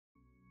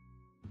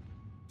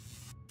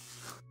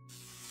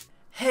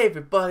Hey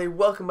everybody,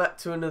 welcome back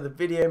to another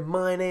video.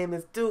 My name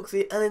is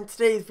Dulxy, and in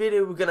today's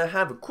video we're going to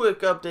have a quick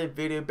update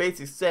video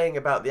basically saying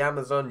about the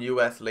Amazon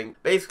US link.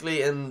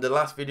 Basically in the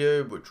last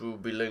video, which will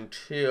be linked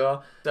here,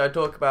 so I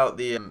talk about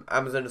the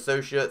Amazon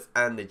Associates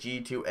and the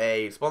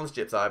G2A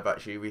sponsorships I've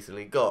actually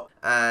recently got.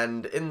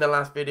 And in the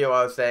last video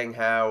I was saying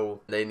how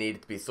they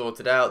needed to be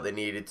sorted out, they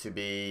needed to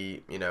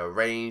be,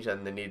 arranged,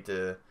 and they need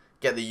to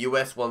get the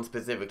US one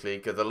specifically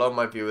because a lot of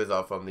my viewers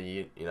are from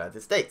the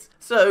United States.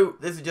 So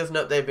this is just an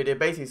update video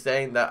basically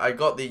saying that I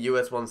got the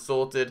US one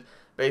sorted.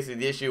 Basically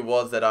the issue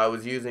was that I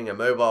was using a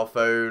mobile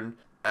phone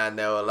and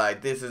they were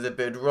like, this is a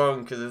bit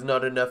wrong because there's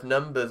not enough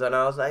numbers, and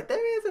I was like,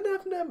 there is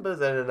enough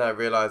numbers, and then I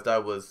realized I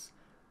was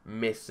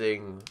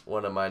missing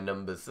one of my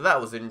numbers. So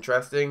that was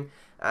interesting,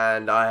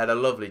 and I had a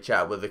lovely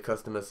chat with the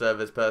customer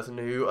service person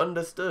who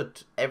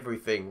understood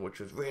everything, which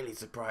was really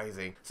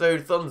surprising. So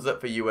thumbs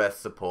up for US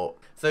support.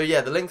 So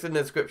yeah, the links in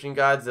the description,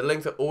 guys. The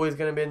links are always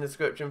going to be in the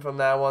description from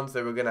now on.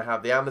 So we're going to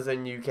have the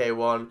Amazon UK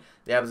one,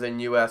 the Amazon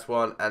US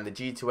one, and the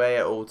G2A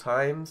at all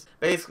times.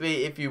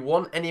 Basically, if you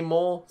want any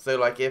more, so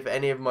like if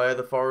any of my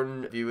other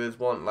foreign viewers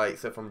want, like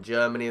so from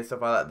Germany and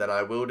stuff like that, then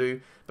I will do.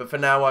 But for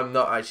now, I'm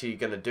not actually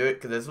going to do it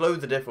because there's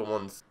loads of different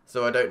ones.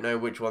 So I don't know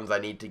which ones I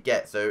need to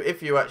get. So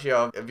if you actually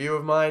are a viewer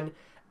of mine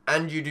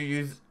and you do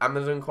use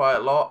Amazon quite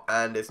a lot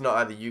and it's not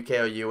either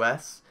UK or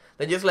US,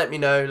 then just let me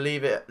know.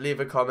 Leave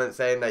a comment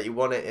saying that you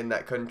want it in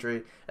that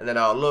country, and then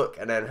I'll look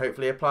and then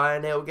hopefully apply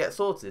and it'll get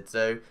sorted.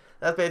 So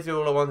that's basically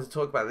all I wanted to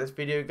talk about in this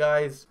video,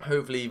 guys.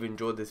 Hopefully you've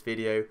enjoyed this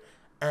video,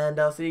 and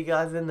I'll see you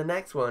guys in the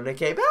next one.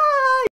 Okay, bye!